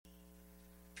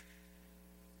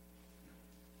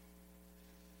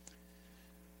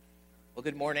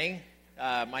Well, good morning.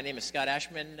 My name is Scott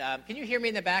Ashman. Can you hear me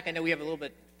in the back? I know we have a little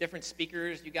bit different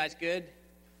speakers. You guys good?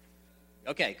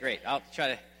 Okay, great. I'll try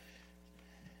to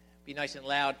be nice and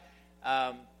loud.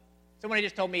 Somebody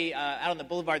just told me out on the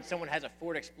boulevard someone has a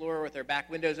Ford Explorer with their back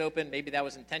windows open. Maybe that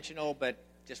was intentional, but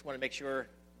just want to make sure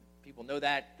people know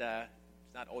that.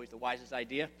 It's not always the wisest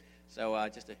idea. So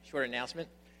just a short announcement.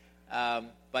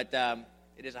 But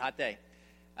it is a hot day.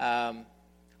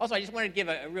 Also, I just wanted to give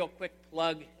a real quick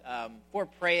plug for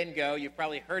Pray and Go. You've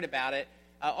probably heard about it.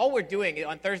 All we're doing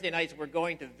on Thursday nights, we're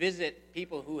going to visit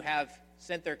people who have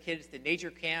sent their kids to nature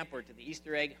camp or to the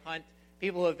Easter egg hunt,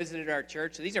 people who have visited our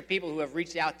church. So these are people who have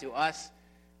reached out to us,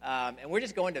 and we're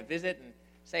just going to visit and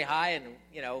say hi and,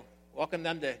 welcome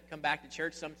them to come back to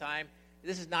church sometime.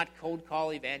 This is not cold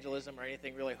call evangelism or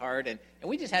anything really hard. And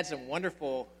we just had some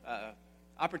wonderful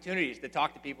opportunities to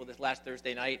talk to people this last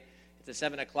Thursday night. It's at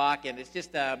 7 o'clock, and it's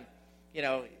just,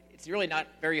 it's really not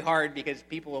very hard because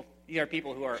these are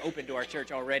people who are open to our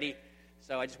church already.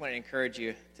 So I just want to encourage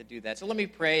you to do that. So let me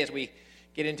pray as we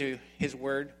get into His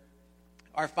Word.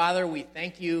 Our Father, we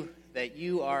thank you that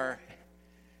you are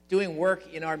doing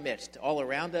work in our midst, all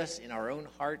around us, in our own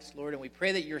hearts, Lord. And we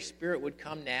pray that your Spirit would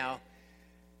come now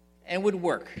and would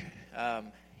work.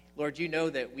 Lord, you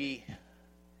know that we,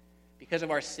 because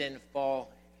of our sin, fall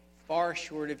far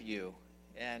short of you.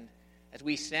 And as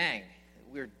we sang,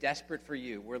 we're desperate for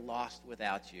you. We're lost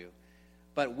without you.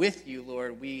 But with you,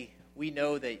 Lord, we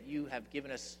know that you have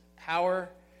given us power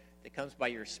that comes by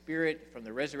your Spirit from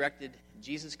the resurrected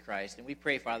Jesus Christ. And we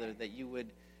pray, Father, that you would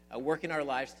work in our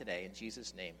lives today. In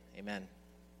Jesus' name, amen.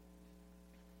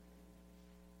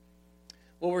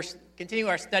 Well, we're continuing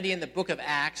our study in the book of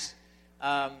Acts.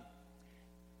 A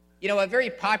very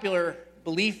popular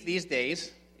belief these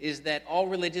days is that all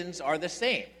religions are the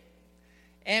same.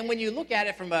 And when you look at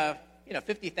it from a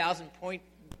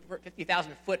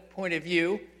 50,000-foot point of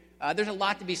view, there's a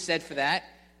lot to be said for that.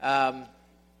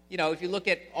 If you look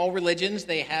at all religions,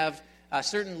 they have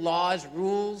certain laws,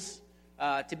 rules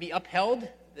to be upheld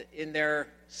in their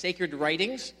sacred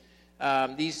writings.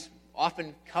 These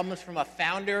often comes from a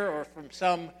founder or from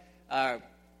some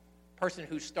person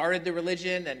who started the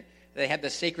religion, and they have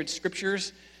the sacred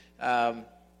scriptures.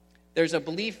 There's a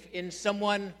belief in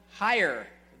someone higher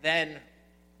than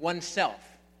oneself,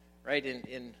 right,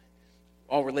 in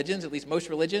all religions, at least most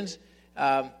religions.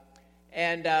 As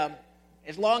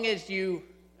long as you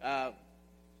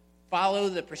follow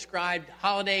the prescribed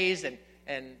holidays and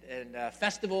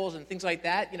festivals and things like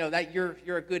that, that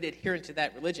you're a good adherent to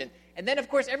that religion. And then, of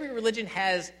course, every religion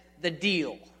has the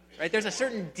deal, right? There's a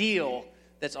certain deal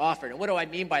that's offered. And what do I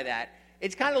mean by that?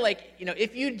 It's kind of like,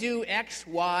 if you do X,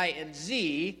 Y, and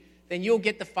Z, then you'll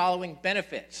get the following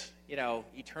benefits.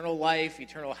 Eternal life,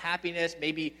 eternal happiness,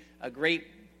 maybe a great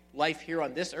life here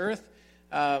on this earth.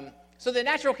 So the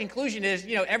natural conclusion is,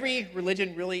 every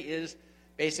religion really is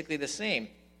basically the same.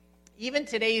 Even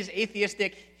today's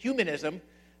atheistic humanism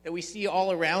that we see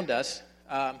all around us,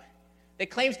 that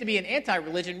claims to be an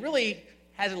anti-religion, really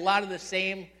has a lot of the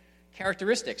same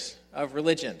characteristics of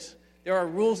religions. There are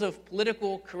rules of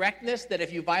political correctness that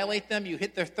if you violate them, you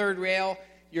hit the third rail,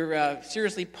 you're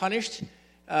seriously punished.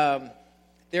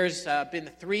 There's been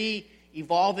 3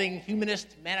 evolving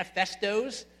humanist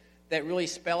manifestos that really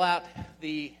spell out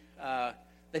the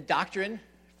doctrine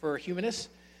for humanists.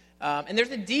 And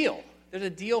there's a deal. There's a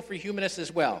deal for humanists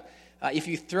as well. If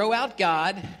you throw out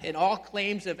God and all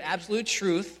claims of absolute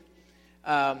truth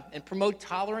and promote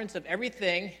tolerance of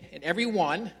everything and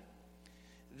everyone,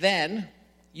 then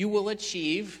you will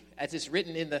achieve, as it's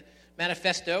written in the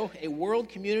manifesto, a world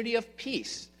community of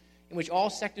peace in which all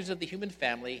sectors of the human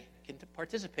family can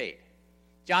participate.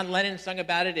 John Lennon sung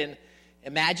about it in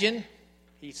Imagine.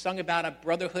 He sung about a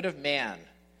brotherhood of man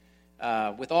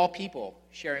with all people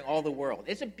sharing all the world.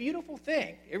 It's a beautiful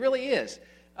thing. It really is.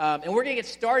 And we're going to get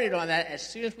started on that as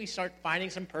soon as we start finding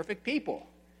some perfect people.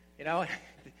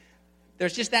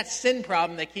 There's just that sin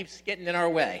problem that keeps getting in our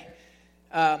way.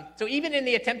 So even in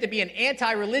the attempt to be an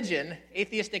anti-religion,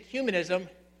 atheistic humanism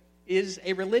is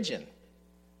a religion.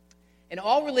 And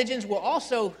all religions will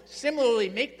also similarly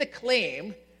make the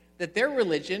claim that their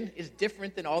religion is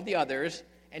different than all the others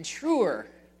and truer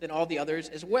than all the others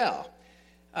as well.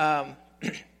 But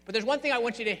there's one thing I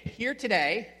want you to hear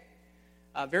today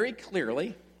very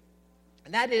clearly,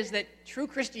 and that is that true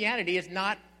Christianity is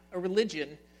not a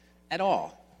religion at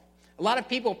all. A lot of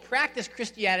people practice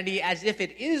Christianity as if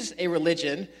it is a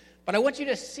religion, but I want you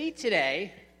to see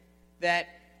today that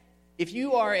if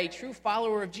you are a true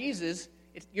follower of Jesus,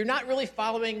 you're not really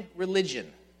following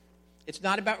religion. It's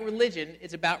not about religion,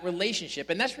 it's about relationship.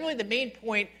 And that's really the main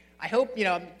point. I hope,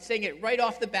 I'm saying it right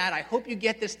off the bat, I hope you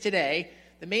get this today,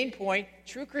 the main point,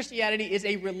 true Christianity is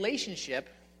a relationship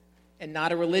and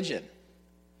not a religion.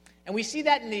 And we see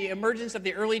that in the emergence of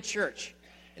the early church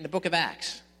in the book of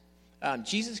Acts.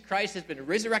 Jesus Christ has been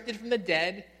resurrected from the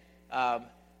dead.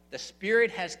 The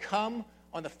Spirit has come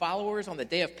on the followers on the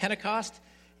day of Pentecost.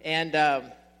 And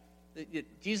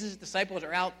Jesus' disciples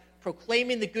are out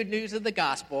proclaiming the good news of the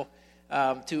gospel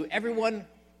to everyone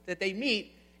that they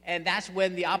meet. And that's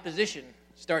when the opposition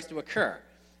starts to occur.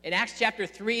 In Acts chapter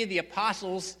 3, the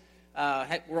apostles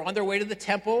were on their way to the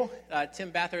temple.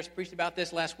 Tim Bathurst preached about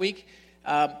this last week.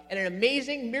 And an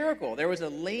amazing miracle. There was a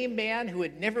lame man who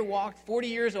had never walked, 40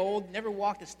 years old, never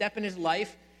walked a step in his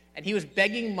life, and he was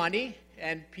begging money.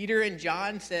 And Peter and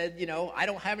John said, I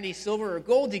don't have any silver or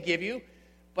gold to give you,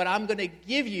 but I'm going to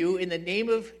give you in the name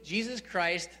of Jesus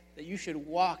Christ that you should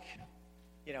walk,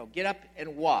 get up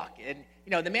and walk. And,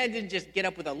 the man didn't just get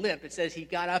up with a limp. It says he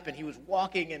got up and he was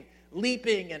walking and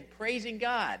leaping and praising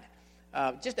God.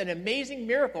 Just an amazing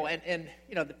miracle. And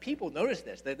the people noticed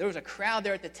this. There was a crowd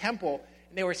there at the temple,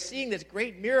 and they were seeing this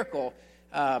great miracle.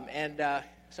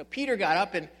 So Peter got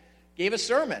up and gave a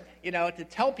sermon, to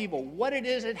tell people what it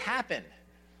is that happened,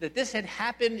 that this had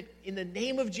happened in the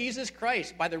name of Jesus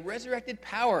Christ, by the resurrected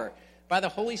power, by the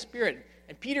Holy Spirit.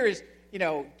 And Peter is,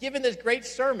 given this great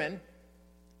sermon,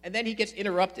 and then he gets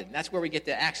interrupted. And that's where we get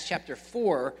to Acts chapter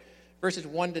 4, verses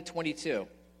 1 to 22.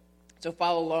 So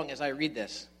follow along as I read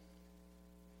this.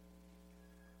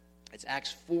 It's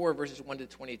Acts 4, verses 1 to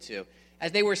 22.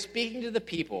 As they were speaking to the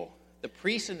people, the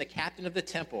priests and the captain of the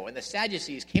temple and the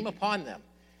Sadducees came upon them,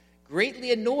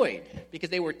 greatly annoyed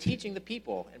because they were teaching the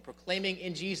people and proclaiming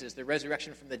in Jesus the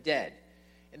resurrection from the dead.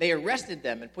 And they arrested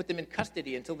them and put them in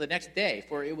custody until the next day,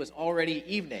 for it was already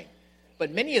evening. But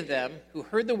many of them who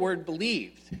heard the word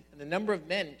believed, and the number of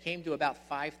men came to about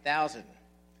 5,000.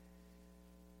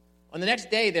 On the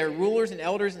next day, their rulers and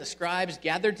elders and the scribes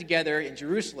gathered together in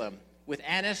Jerusalem with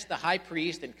Annas the high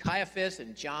priest and Caiaphas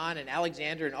and John and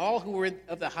Alexander and all who were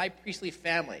of the high priestly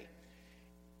family.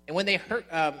 And when they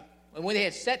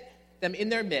had set them in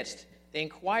their midst, they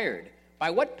inquired, "By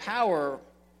what power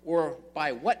or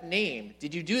by what name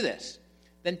did you do this?"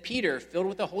 Then Peter, filled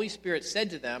with the Holy Spirit, said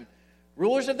to them,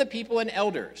 "Rulers of the people and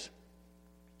elders,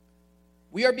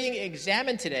 we are being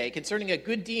examined today concerning a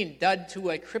good deed done to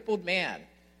a crippled man.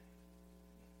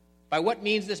 By what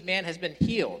means this man has been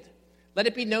healed? Let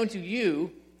it be known to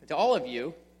you, to all of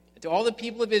you, and to all the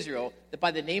people of Israel, that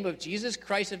by the name of Jesus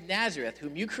Christ of Nazareth,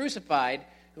 whom you crucified,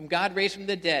 whom God raised from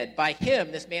the dead, by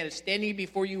him this man is standing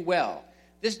before you well.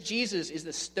 This Jesus is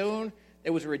the stone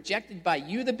that was rejected by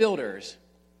you, the builders,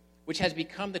 which has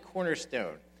become the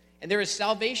cornerstone. And there is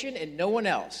salvation in no one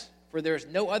else, for there is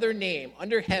no other name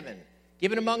under heaven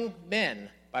given among men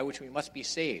by which we must be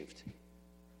saved."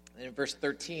 And in verse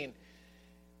 13,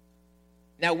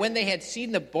 "Now when they had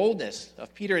seen the boldness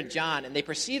of Peter and John, and they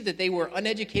perceived that they were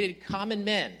uneducated common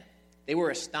men, they were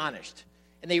astonished.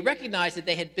 And they recognized that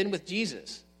they had been with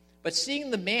Jesus. But seeing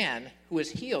the man who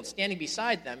was healed standing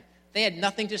beside them, they had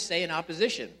nothing to say in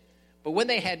opposition. But when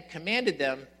they had commanded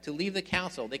them to leave the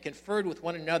council, they conferred with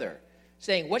one another,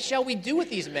 saying, 'What shall we do with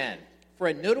these men? For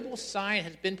a notable sign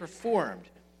has been performed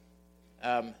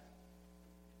that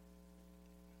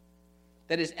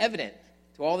is evident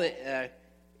to all the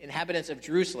inhabitants of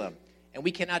Jerusalem, and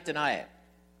we cannot deny it.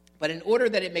 But in order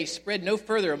that it may spread no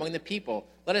further among the people,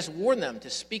 let us warn them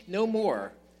to speak no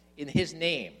more in his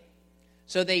name.'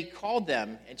 So they called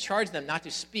them and charged them not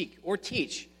to speak or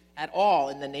teach at all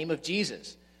in the name of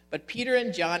Jesus. But Peter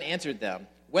and John answered them,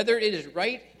 'Whether it is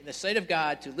right in the sight of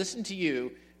God to listen to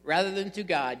you rather than to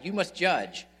God, you must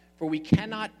judge, for we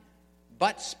cannot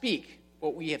but speak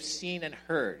what we have seen and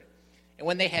heard.' And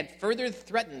when they had further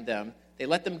threatened them, they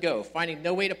let them go, finding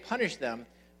no way to punish them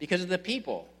because of the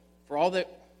people, for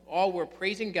all were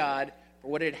praising God for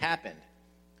what had happened.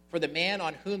 For the man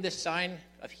on whom this sign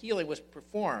of healing was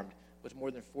performed was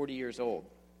more than 40 years old."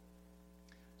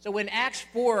 So when Acts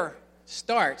 4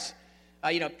 starts,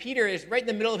 Peter is right in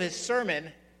the middle of his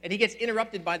sermon, and he gets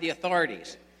interrupted by the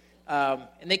authorities.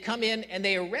 And they come in and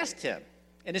they arrest him.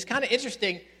 And it's kind of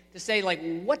interesting to say,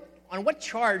 on what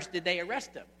charge did they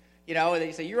arrest him?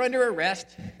 They say, "You're under arrest."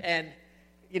 And,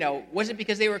 was it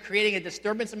because they were creating a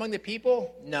disturbance among the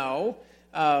people? No.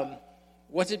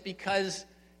 Was it because,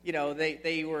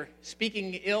 they were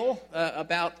speaking ill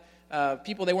about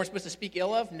people they weren't supposed to speak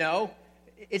ill of? No.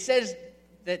 It says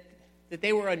that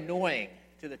they were annoying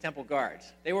to the temple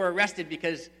guards. They were arrested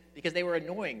because they were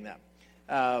annoying them.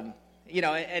 And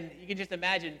you can just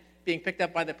imagine being picked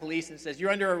up by the police and says,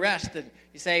 "You're under arrest." And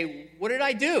you say, "What did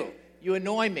I do?" "You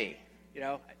annoy me."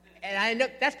 And I know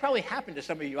that's probably happened to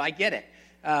some of you. I get it.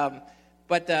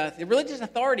 But the religious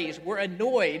authorities were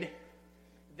annoyed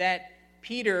that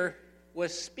Peter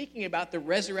was speaking about the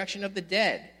resurrection of the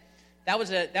dead. That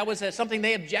was something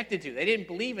they objected to. They didn't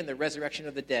believe in the resurrection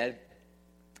of the dead.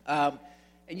 And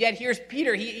yet here's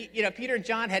Peter. Peter and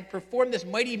John had performed this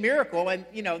mighty miracle, and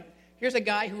here's a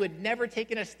guy who had never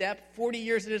taken a step 40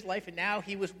 years of his life, and now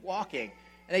he was walking,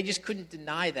 and they just couldn't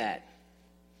deny that.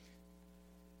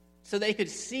 So they could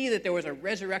see that there was a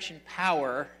resurrection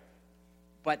power,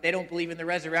 but they don't believe in the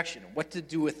resurrection. What to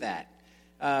do with that?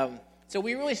 So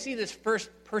we really see this first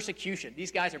persecution.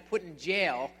 These guys are put in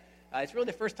jail. It's really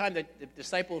the first time that the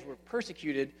disciples were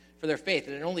persecuted for their faith,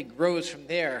 and it only grows from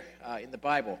there in the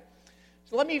Bible.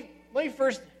 So let me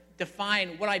first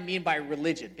define what I mean by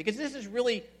religion, because this is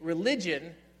really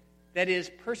religion that is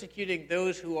persecuting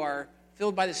those who are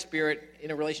filled by the Spirit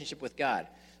in a relationship with God.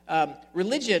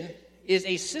 Religion is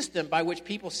a system by which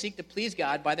people seek to please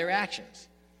God by their actions.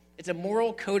 It's a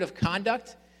moral code of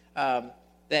conduct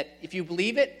that if you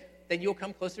believe it, then you'll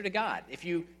come closer to God. If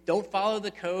you don't follow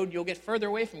the code, you'll get further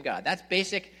away from God. That's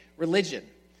basic religion.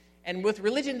 And with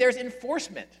religion, there's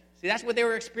enforcement. See, that's what they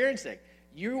were experiencing.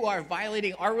 You are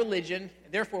violating our religion,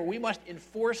 therefore we must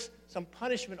enforce some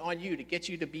punishment on you to get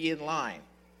you to be in line.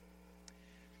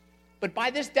 But by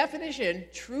this definition,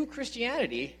 true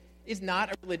Christianity is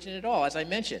not a religion at all, as I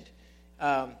mentioned.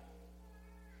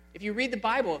 If you read the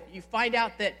Bible, you find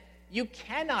out that you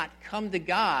cannot come to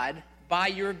God by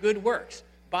your good works,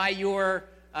 by your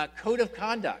code of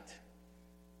conduct.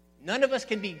 None of us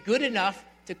can be good enough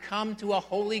to come to a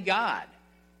holy God.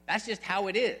 That's just how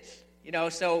it is.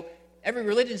 So every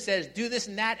religion says, do this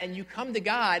and that, and you come to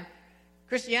God.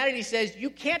 Christianity says you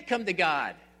can't come to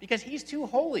God because he's too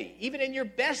holy. Even in your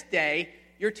best day,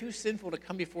 you're too sinful to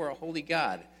come before a holy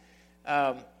God.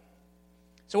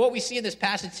 So what we see in this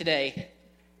passage today,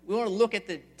 we want to look at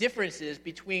the differences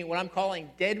between what I'm calling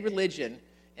dead religion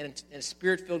and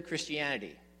Spirit-filled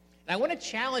Christianity. And I want to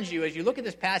challenge you as you look at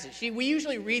this passage. See, we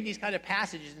usually read these kind of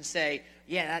passages and say,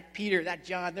 yeah, that Peter, that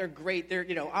John, they're great.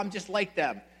 I'm just like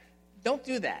them. Don't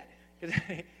do that.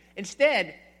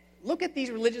 Instead, look at these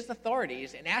religious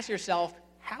authorities and ask yourself,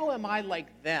 how am I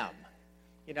like them?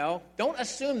 Don't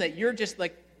assume that you're just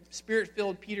like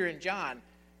Spirit-filled Peter and John.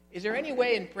 Is there any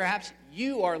way, and perhaps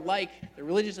you are like the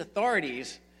religious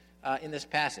authorities in this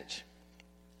passage?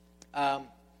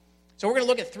 So we're going to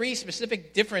look at three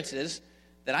specific differences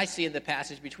that I see in the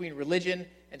passage between religion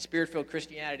and Spirit-filled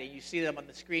Christianity. You see them on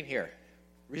the screen here.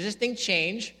 Resisting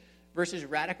change versus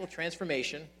radical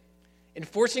transformation.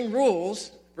 Enforcing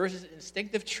rules versus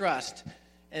instinctive trust.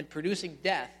 And producing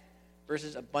death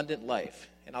versus abundant life.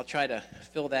 And I'll try to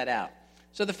fill that out.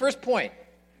 So the first point,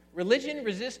 religion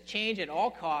resists change at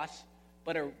all costs,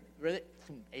 but a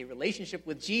relationship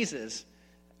with Jesus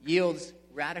yields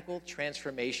radical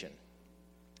transformation.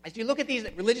 As you look at these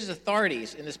religious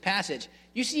authorities in this passage,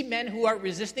 you see men who are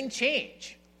resisting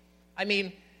change. I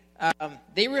mean,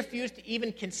 they refuse to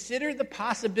even consider the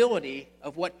possibility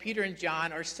of what Peter and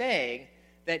John are saying,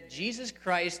 that Jesus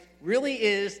Christ really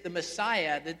is the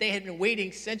Messiah that they had been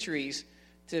waiting centuries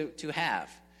to have.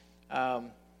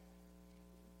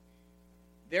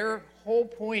 Their whole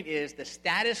point is the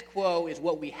status quo is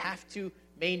what we have to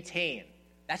maintain.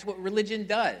 That's what religion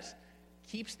does.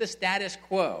 Keeps the status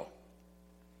quo.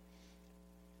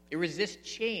 It resists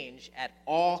change at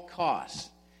all costs.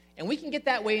 And we can get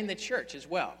that way in the church as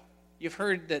well. You've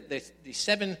heard the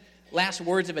 7 last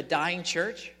words of a dying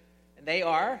church, and they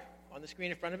are, on the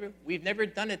screen in front of you, we've never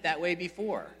done it that way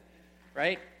before,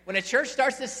 right? When a church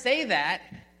starts to say that,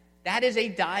 that is a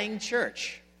dying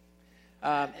church.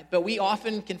 But we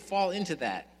often can fall into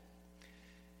that.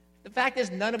 The fact is,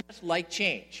 none of us like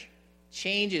change.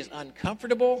 Change is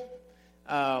uncomfortable.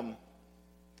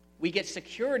 We get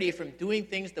security from doing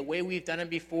things the way we've done them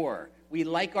before. We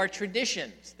like our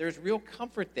traditions. There's real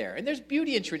comfort there. And there's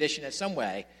beauty in tradition in some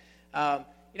way.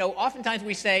 Oftentimes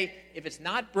we say, if it's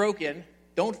not broken,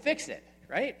 don't fix it,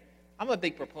 right? I'm a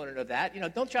big proponent of that.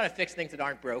 Don't try to fix things that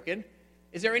aren't broken.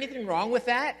 Is there anything wrong with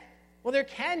that? Well, there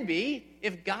can be.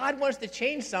 If God wants to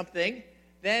change something,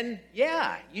 then,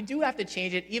 yeah, you do have to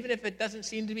change it, even if it doesn't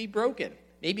seem to be broken.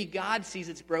 Maybe God sees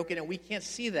it's broken and we can't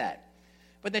see that.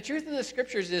 But the truth of the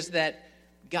Scriptures is that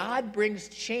God brings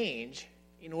change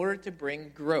in order to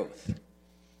bring growth.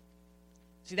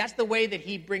 See, that's the way that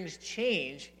he brings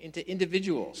change into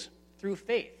individuals, through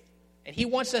faith. And he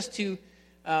wants us to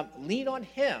lean on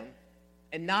him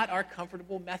and not our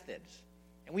comfortable methods.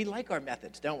 And we like our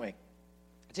methods, don't we?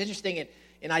 It's interesting,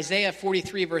 in Isaiah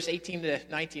 43, verse 18 to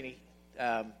 19,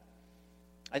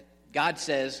 God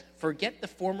says, "Forget the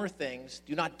former things,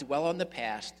 do not dwell on the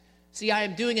past. See, I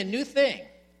am doing a new thing.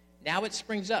 Now it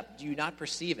springs up. Do you not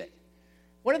perceive it?"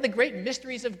 One of the great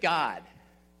mysteries of God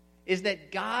is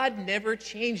that God never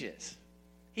changes.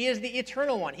 He is the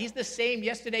eternal one. He's the same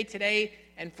yesterday, today,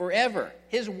 and forever.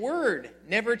 His word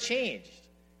never changed.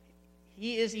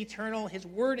 He is eternal. His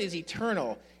word is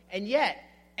eternal. And yet,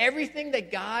 everything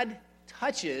that God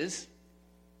touches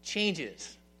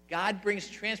changes. God brings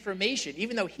transformation,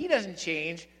 even though he doesn't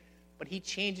change, but he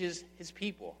changes his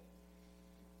people.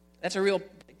 That's a real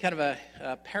kind of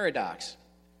a paradox.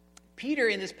 Peter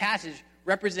in this passage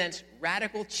represents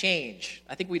radical change.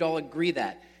 I think we'd all agree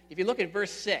that. If you look at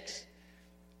verse 6,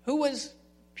 who was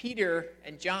Peter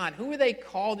and John? Who were they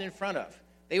called in front of?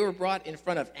 They were brought in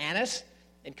front of Annas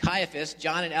and Caiaphas,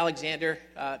 John and Alexander,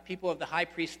 people of the high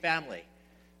priest family.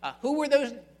 Who were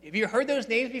those? Have you heard those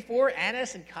names before,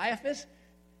 Annas and Caiaphas?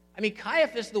 I mean,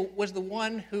 Caiaphas was the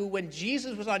one who, when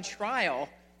Jesus was on trial,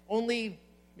 only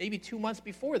maybe 2 months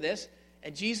before this,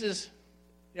 and Jesus,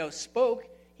 spoke,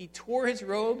 he tore his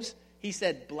robes, he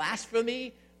said,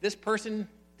 blasphemy, this person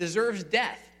deserves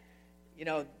death.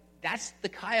 That's the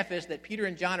Caiaphas that Peter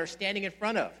and John are standing in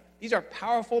front of. These are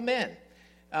powerful men.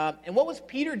 And what was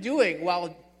Peter doing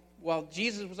while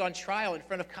Jesus was on trial in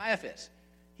front of Caiaphas?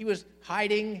 He was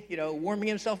hiding, warming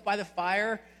himself by the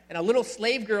fire, and a little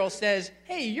slave girl says,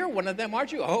 "Hey, you're one of them,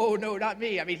 aren't you?" "Oh, no, not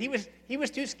me." I mean, he was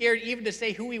too scared even to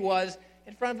say who he was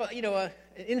in front of an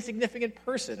insignificant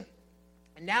person.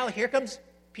 And now here comes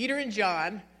Peter and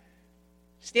John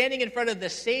standing in front of the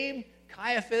same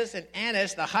Caiaphas and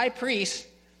Annas, the high priest,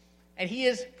 and he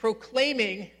is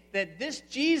proclaiming that this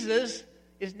Jesus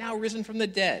is now risen from the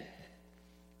dead.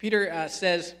 Peter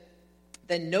says,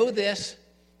 "Then know this,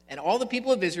 and all the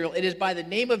people of Israel, it is by the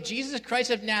name of Jesus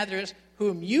Christ of Nazareth,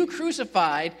 whom you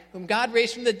crucified, whom God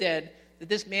raised from the dead, that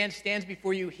this man stands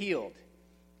before you healed."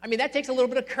 I mean, that takes a little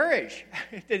bit of courage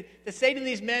to say to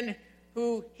these men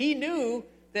who he knew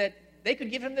that they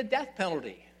could give him the death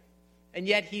penalty. And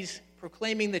yet he's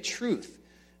proclaiming the truth.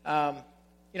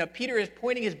 Peter is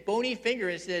pointing his bony finger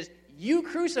and says, "You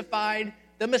crucified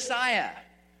the Messiah."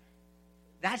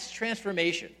 That's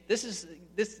transformation.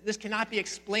 This cannot be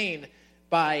explained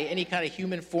by any kind of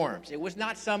human forms. It was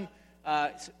not some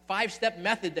 5-step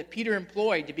method that Peter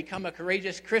employed to become a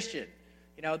courageous Christian.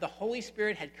 The Holy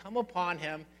Spirit had come upon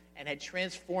him and had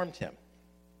transformed him.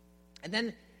 And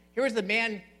then here was the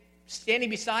man standing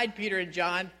beside Peter and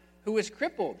John who was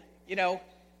crippled,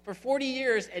 for 40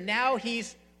 years, and now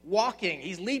he's walking,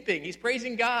 he's leaping, he's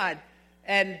praising God,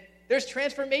 and there's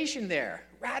transformation there,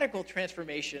 radical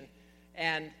transformation,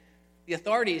 and the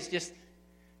authorities just,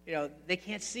 they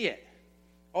can't see it.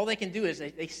 All they can do is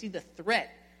they see the threat,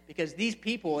 because these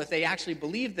people, if they actually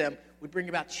believed them, would bring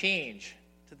about change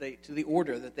to the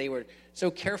order that they were so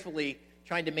carefully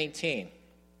trying to maintain.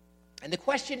 And the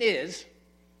question is,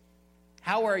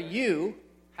 how are you,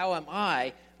 how am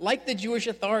I, like the Jewish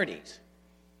authorities?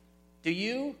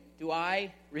 Do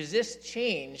I resist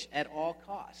change at all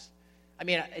costs? I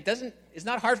mean, it's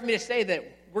not hard for me to say that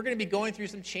we're going to be going through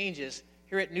some changes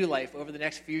here at New Life over the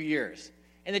next few years.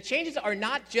 And the changes are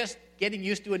not just getting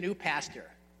used to a new pastor.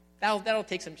 That'll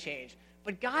take some change.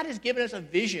 But God has given us a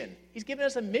vision. He's given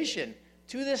us a mission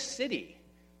to this city.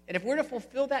 And if we're to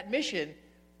fulfill that mission,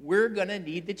 we're going to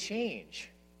need to change.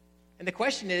 And the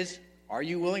question is, are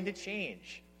you willing to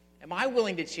change? Am I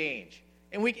willing to change?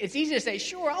 And it's easy to say,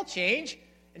 sure, I'll change,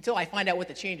 until I find out what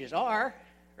the changes are,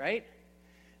 right?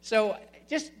 So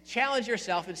just challenge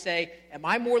yourself and say, am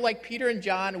I more like Peter and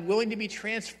John, willing to be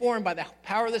transformed by the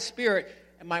power of the Spirit?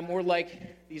 Am I more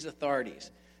like these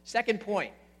authorities? Second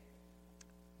point,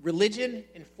 religion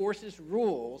enforces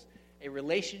rules. A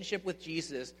relationship with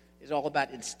Jesus is all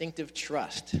about instinctive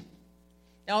trust.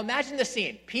 Now imagine the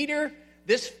scene. Peter,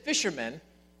 this fisherman,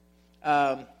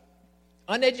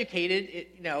 uneducated,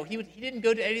 he didn't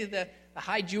go to any of the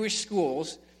high Jewish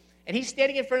schools, and he's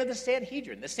standing in front of the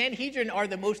Sanhedrin. The Sanhedrin are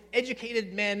the most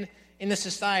educated men in the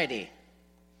society.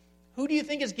 Who do you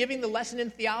think is giving the lesson in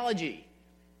theology?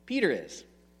 Peter is.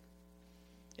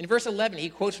 In verse 11, he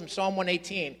quotes from Psalm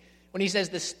 118 when he says,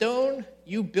 "The stone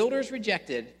you builders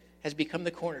rejected has become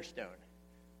the cornerstone."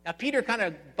 Now, Peter kind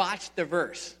of botched the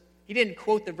verse. He didn't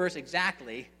quote the verse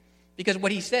exactly, because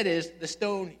what he said is, "The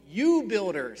stone you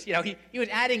builders." He was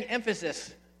adding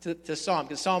emphasis to Psalm,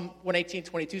 because Psalm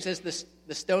 118:22 says,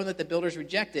 the stone that the builders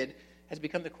rejected has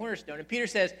become the cornerstone. And Peter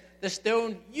says, "The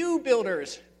stone you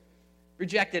builders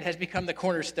rejected has become the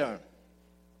cornerstone."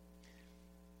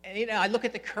 And I look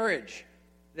at the courage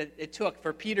that it took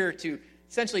for Peter to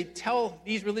essentially tell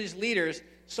these religious leaders,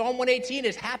 Psalm 118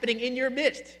 is happening in your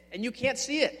midst, and you can't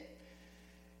see it.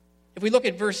 If we look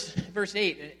at verse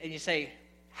 8, and you say,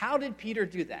 how did Peter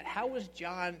do that? How was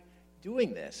John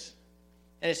doing this?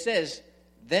 And it says,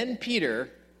 "Then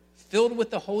Peter, filled with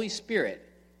the Holy Spirit,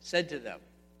 said to them."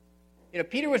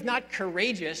 Peter was not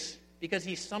courageous because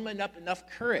he summoned up enough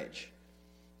courage.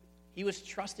 He was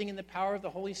trusting in the power of the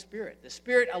Holy Spirit. The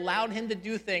Spirit allowed him to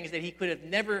do things that he could have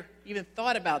never even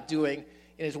thought about doing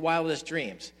in his wildest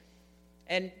dreams.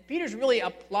 And Peter's really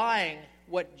applying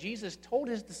what Jesus told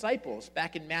his disciples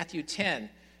back in Matthew 10.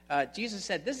 Jesus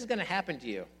said, this is going to happen to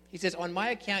you. He says, on my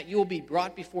account, you will be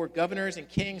brought before governors and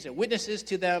kings and witnesses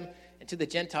to them and to the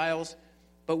Gentiles.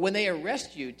 But when they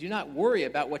arrest you, do not worry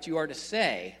about what you are to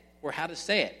say or how to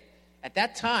say it. At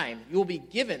that time, you will be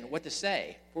given what to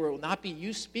say, for it will not be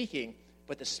you speaking,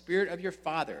 but the Spirit of your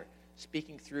Father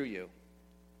speaking through you.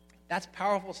 That's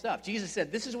powerful stuff. Jesus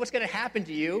said, this is what's going to happen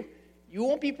to you. You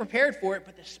won't be prepared for it,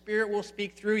 but the Spirit will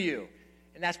speak through you.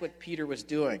 And that's what Peter was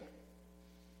doing.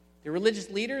 The religious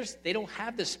leaders, they don't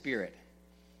have the Spirit.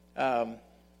 Now,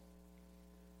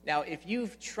 if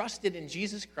you've trusted in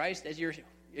Jesus Christ as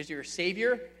your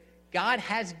Savior, God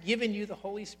has given you the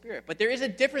Holy Spirit. But there is a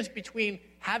difference between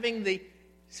having the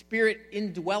Spirit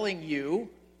indwelling you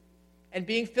and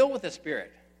being filled with the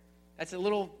Spirit. That's a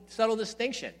little subtle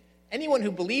distinction. Anyone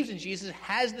who believes in Jesus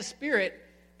has the Spirit,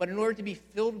 but in order to be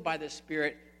filled by the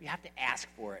Spirit, we have to ask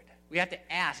for it. We have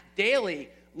to ask daily,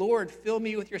 Lord, fill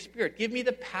me with your Spirit. Give me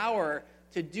the power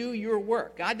to do your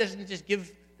work. God doesn't just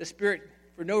give the Spirit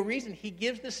for no reason. He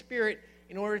gives the Spirit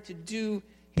in order to do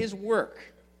his work.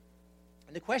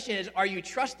 And the question is, are you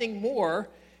trusting more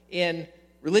in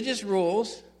religious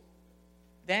rules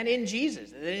than in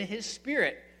Jesus, than in his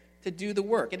Spirit to do the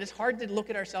work? And it's hard to look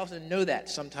at ourselves and know that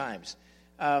sometimes.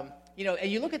 And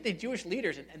you look at the Jewish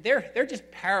leaders, and they're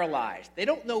just paralyzed. They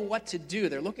don't know what to do.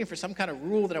 They're looking for some kind of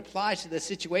rule that applies to the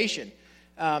situation.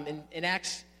 In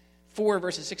Acts 4,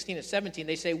 verses 16 and 17,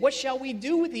 they say, what shall we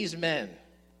do with these men?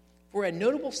 For a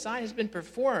notable sign has been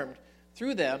performed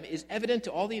through them, is evident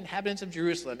to all the inhabitants of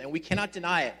Jerusalem, and we cannot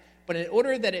deny it. But in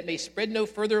order that it may spread no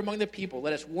further among the people,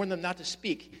 let us warn them not to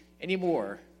speak any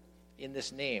more in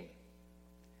this name.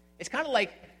 It's kind of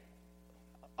like,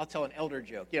 I'll tell an elder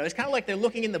joke. It's kind of like they're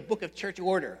looking in the book of church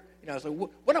order. So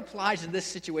what applies in this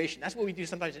situation? That's what we do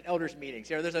sometimes in elders meetings.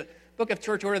 There's a book of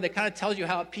church order that kind of tells you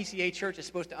how a PCA church is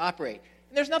supposed to operate.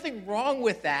 And there's nothing wrong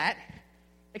with that,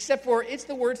 except for it's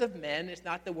the words of men, it's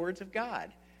not the words of God.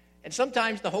 And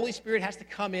sometimes the Holy Spirit has to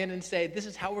come in and say, this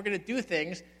is how we're going to do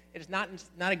things. It's not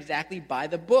exactly by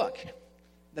the book,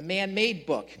 the man-made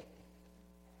book.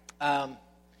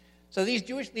 So these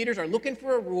Jewish leaders are looking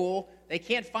for a rule. They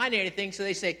can't find anything, so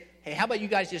they say, hey, how about you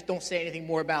guys just don't say anything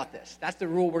more about this? That's the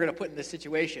rule we're going to put in this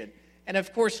situation. And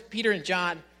of course, Peter and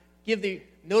John give the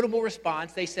notable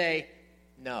response. They say,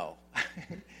 no.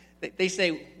 They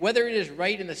say, whether it is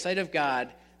right in the sight of God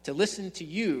to listen to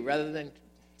you rather than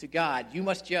to God, you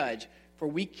must judge, for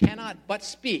we cannot but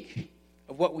speak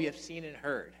of what we have seen and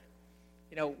heard.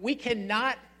 We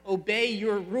cannot obey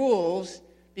your rules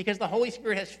because the Holy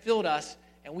Spirit has filled us,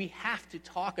 and we have to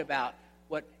talk about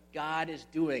what God is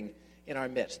doing in our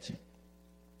midst.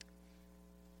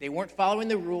 They weren't following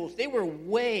the rules. They were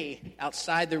way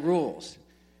outside the rules.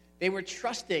 They were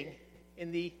trusting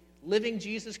in the living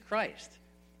Jesus Christ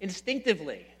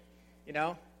instinctively,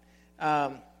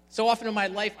 So often in my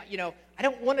life, I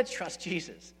don't want to trust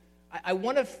Jesus. I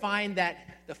want to find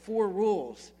the 4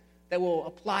 rules that will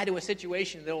apply to a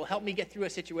situation, that will help me get through a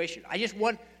situation. I just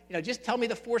want, just tell me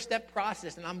the 4-step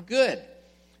process and I'm good.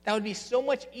 That would be so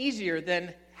much easier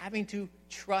than having to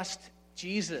trust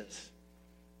Jesus.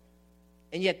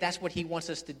 And yet that's what he wants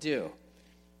us to do.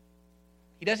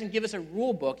 He doesn't give us a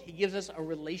rule book. He gives us a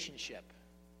relationship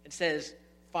and says,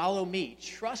 follow me,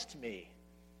 trust me.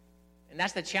 And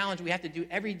that's the challenge we have to do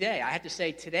every day. I have to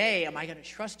say, today, am I going to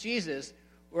trust Jesus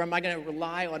or am I going to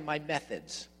rely on my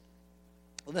methods?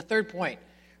 Well, the third point,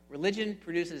 religion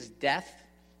produces death,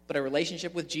 but a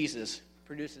relationship with Jesus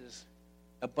produces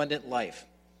abundant life.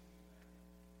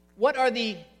 What are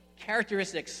the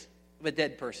characteristics of a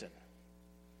dead person?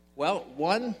 Well,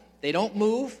 1, they don't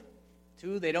move.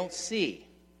 2, they don't see.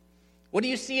 What do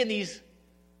you see in these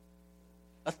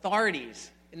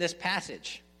authorities in this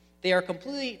passage? They are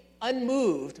completely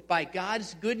unmoved by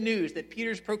God's good news that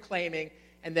Peter's proclaiming,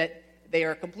 and that they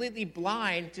are completely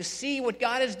blind to see what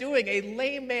God is doing. A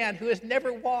lame man who has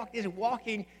never walked is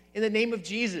walking in the name of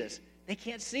Jesus. They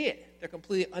can't see it. They're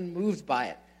completely unmoved by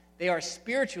it. They are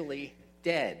spiritually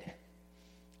dead.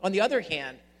 On the other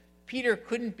hand, Peter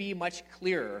couldn't be much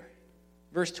clearer.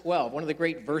 Verse 12, one of the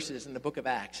great verses in the book of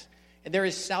Acts. And there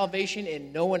is salvation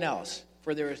in no one else,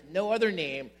 for there is no other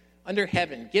name under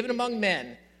heaven given among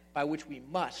men by which we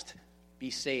must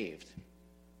be saved.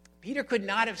 Peter could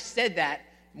not have said that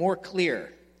more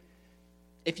clear.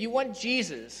 If you want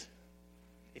Jesus,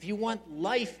 if you want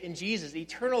life in Jesus,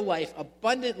 eternal life,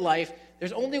 abundant life,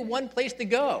 there's only one place to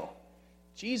go.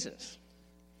 Jesus.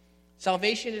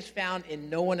 Salvation is found in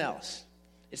no one else.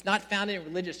 It's not found in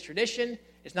religious tradition.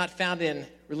 It's not found in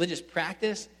religious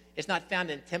practice. It's not found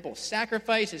in temple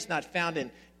sacrifice. It's not found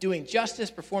in doing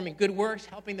justice, performing good works,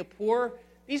 helping the poor.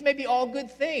 These may be all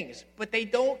good things, but they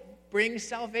don't bring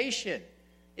salvation.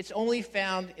 It's only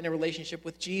found in a relationship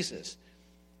with Jesus.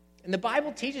 And the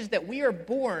Bible teaches that we are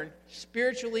born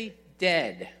spiritually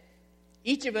dead.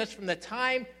 Each of us, from the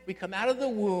time we come out of the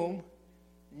womb,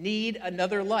 need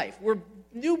another life. We're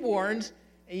newborns,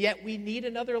 and yet we need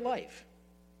another life.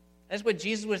 That's what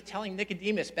Jesus was telling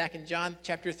Nicodemus back in John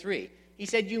chapter 3. He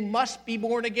said, you must be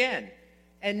born again.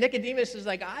 And Nicodemus is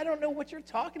like, I don't know what you're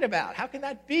talking about. How can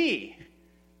that be?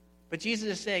 But Jesus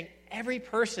is saying, every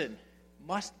person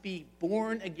must be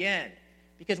born again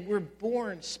because we're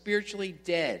born spiritually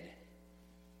dead.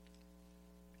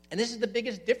 And this is the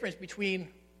biggest difference between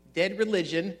dead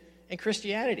religion and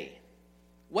Christianity.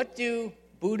 What do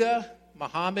Buddha,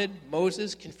 Muhammad,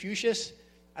 Moses, Confucius,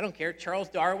 I don't care, Charles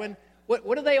Darwin,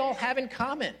 what do they all have in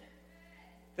common?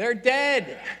 They're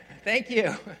dead. Thank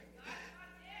you.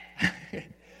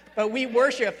 But we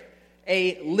worship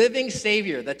a living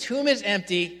Savior. The tomb is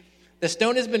empty. The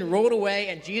stone has been rolled away,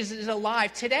 and Jesus is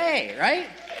alive today, right?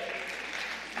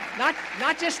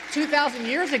 Not just 2,000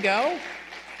 years ago.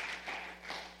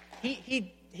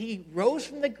 He rose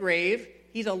from the grave.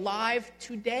 He's alive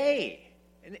today.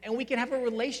 And we can have a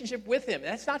relationship with him.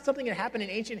 That's not something that happened in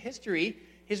ancient history.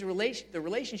 The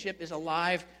relationship is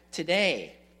alive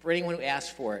today for anyone who asks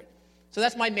for it. So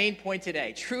that's my main point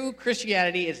today. True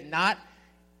Christianity is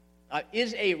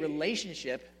a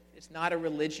relationship. It's not a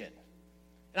religion.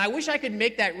 And I wish I could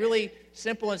make that really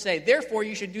simple and say, therefore,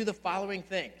 you should do the following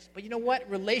things. But you know what?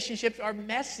 Relationships are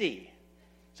messy.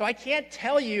 So I can't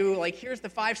tell you, like, here's the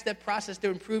 5-step process to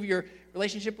improve your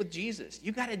relationship with Jesus.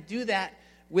 You got to do that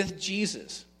with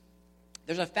Jesus.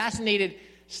 There's a fascinating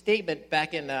statement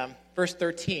back in verse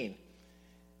 13.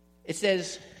 It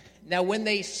says, now when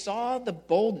they saw the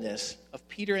boldness of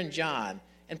Peter and John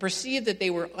and perceived that they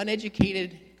were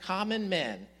uneducated, common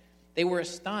men, they were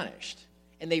astonished.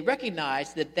 And they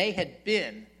recognized that they had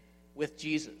been with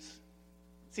Jesus.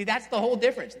 See, that's the whole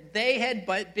difference. They had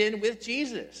been with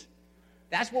Jesus.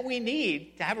 That's what we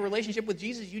need to have a relationship with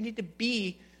Jesus. You need to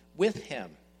be with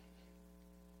him.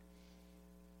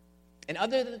 And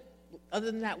other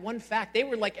than that one fact, they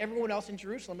were like everyone else in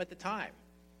Jerusalem at the time,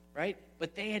 right?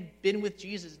 But they had been with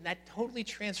Jesus, and that totally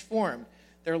transformed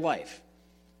their life.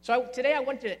 So today I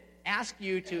want to ask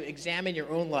you to examine your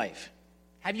own life.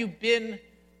 Have you been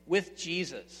with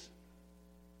Jesus?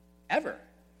 Ever?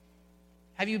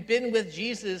 Have you been with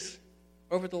Jesus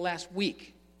over the last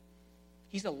week?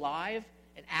 He's alive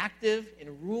and active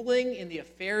and ruling in the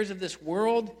affairs of this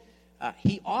world.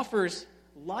 He offers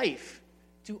life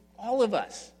to all of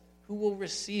us who will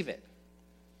receive it.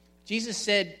 Jesus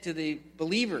said to the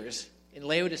believers in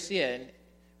Laodicea in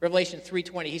Revelation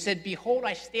 3:20, he said, behold,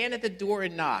 I stand at the door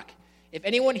and knock. If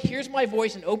anyone hears my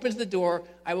voice and opens the door,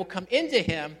 I will come into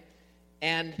him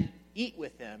and eat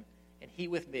with him, and he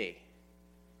with me.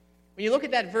 When you look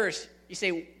at that verse, you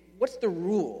say, what's the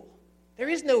rule? There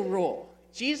is no rule.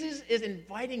 Jesus is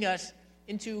inviting us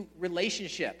into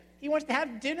relationship. He wants to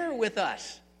have dinner with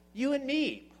us, you and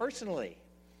me, personally.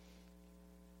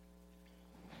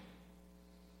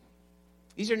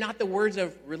 These are not the words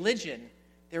of religion.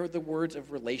 They're the words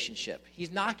of relationship.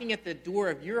 He's knocking at the door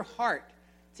of your heart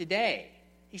today.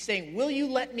 He's saying, will you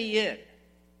let me in?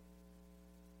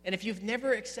 And if you've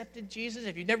never accepted Jesus,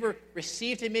 if you've never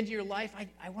received him into your life,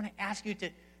 I want to ask you to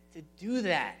do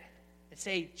that and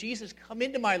say, Jesus, come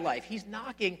into my life. He's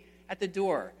knocking at the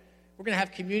door. We're going to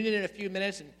have communion in a few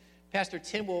minutes, and Pastor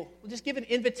Tim will just give an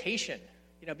invitation,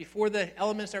 before the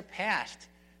elements are passed,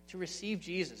 to receive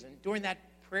Jesus. And during that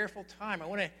prayerful time, I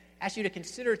want to ask you to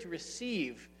consider to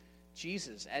receive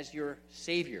Jesus as your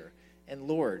Savior and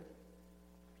Lord.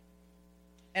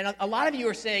 And a lot of you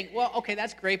are saying, well, okay,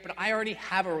 that's great, but I already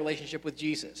have a relationship with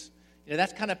Jesus.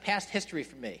 That's kind of past history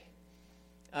for me.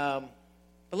 But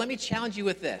let me challenge you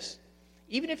with this.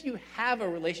 Even if you have a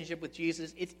relationship with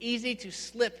Jesus, it's easy to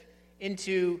slip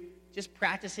into just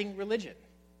practicing religion,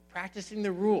 practicing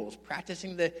the rules,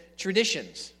 practicing the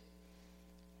traditions.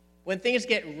 When things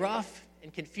get rough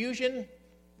and confusion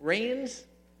reigns,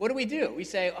 what do? We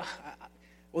say,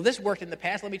 well, this worked in the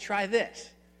past, let me try this.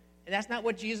 And that's not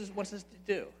what Jesus wants us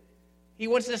to do. He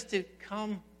wants us to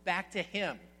come back to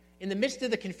him. In the midst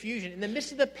of the confusion, in the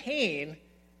midst of the pain,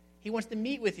 he wants to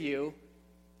meet with you,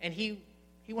 and he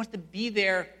wants to be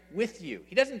there with you.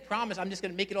 He doesn't promise, I'm just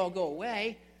going to make it all go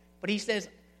away, but he says,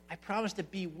 I promise to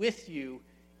be with you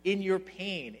in your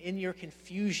pain, in your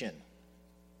confusion.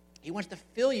 He wants to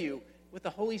fill you with the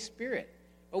Holy Spirit.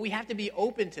 But we have to be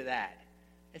open to that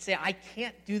and say, I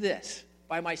can't do this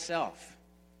by myself.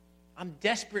 I'm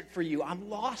desperate for you. I'm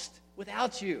lost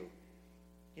without you.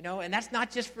 And that's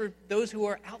not just for those who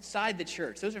are outside the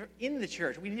church. Those are in the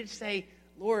church. We need to say,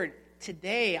 Lord,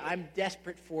 today I'm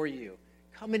desperate for you.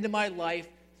 Come into my life.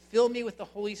 Fill me with the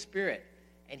Holy Spirit.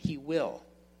 And he will.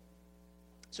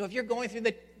 So if you're going through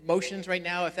the motions right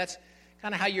now, if that's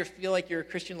kind of how you feel like your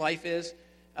Christian life is,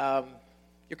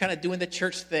 you're kind of doing the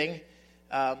church thing,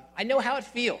 I know how it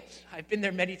feels. I've been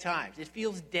there many times. It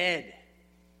feels dead.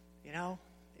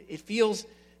 It feels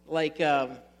like,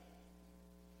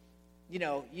 you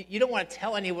don't want to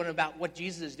tell anyone about what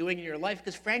Jesus is doing in your life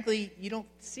because, frankly, you don't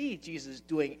see Jesus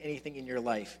doing anything in your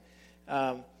life.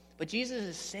 But Jesus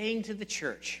is saying to the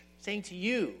church, saying to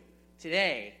you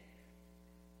today,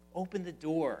 open the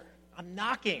door. I'm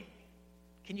knocking.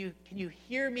 Can you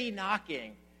hear me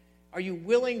knocking? Are you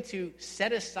willing to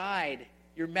set aside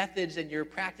your methods and your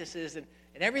practices and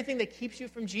everything that keeps you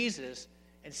from Jesus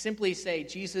and simply say,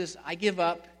 Jesus, I give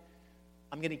up.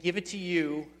 I'm going to give it to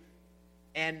you.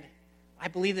 And I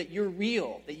believe that you're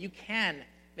real, that you can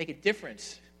make a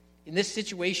difference in this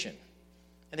situation.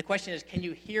 And the question is, can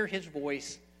you hear his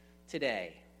voice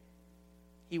today?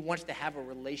 He wants to have a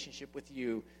relationship with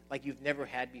you like you've never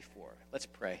had before. Let's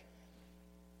pray.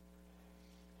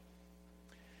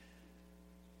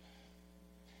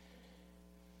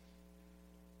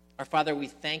 Our Father, we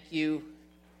thank you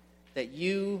that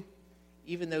you,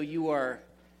 even though you are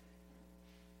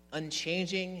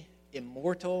unchanging,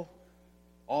 immortal,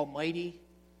 almighty,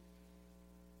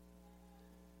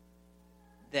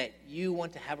 that you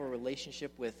want to have a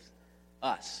relationship with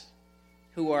us,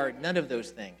 who are none of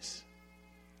those things.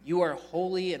 You are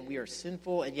holy and we are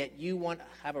sinful, and yet you want to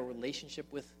have a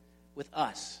relationship with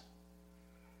us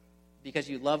because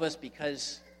you love us,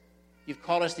 because you've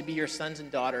called us to be your sons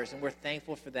and daughters, and we're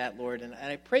thankful for that, Lord. And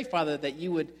I pray, Father, that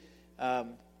you would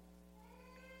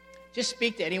just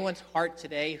speak to anyone's heart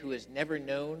today who has never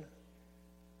known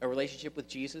a relationship with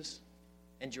Jesus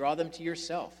and draw them to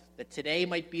yourself, that today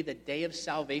might be the day of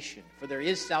salvation, for there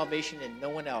is salvation in no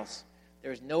one else.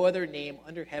 There is no other name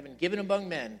under heaven given among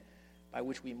men by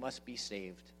which we must be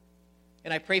saved.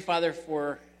 And I pray, Father,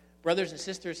 for brothers and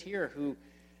sisters here who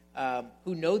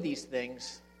know these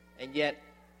things and yet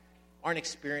aren't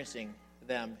experiencing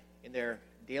them in their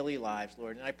daily lives,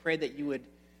 Lord. And I pray that you would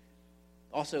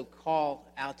also call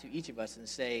out to each of us and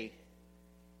say,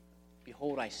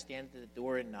 behold, I stand at the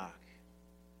door and knock.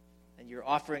 And you're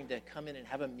offering to come in and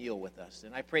have a meal with us.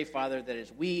 And I pray, Father, that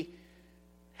as we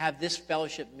have this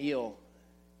fellowship meal,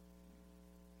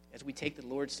 as we take the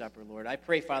Lord's Supper, Lord, I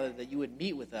pray, Father, that you would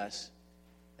meet with us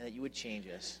and that you would change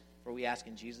us. For we ask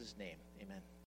in Jesus' name, amen.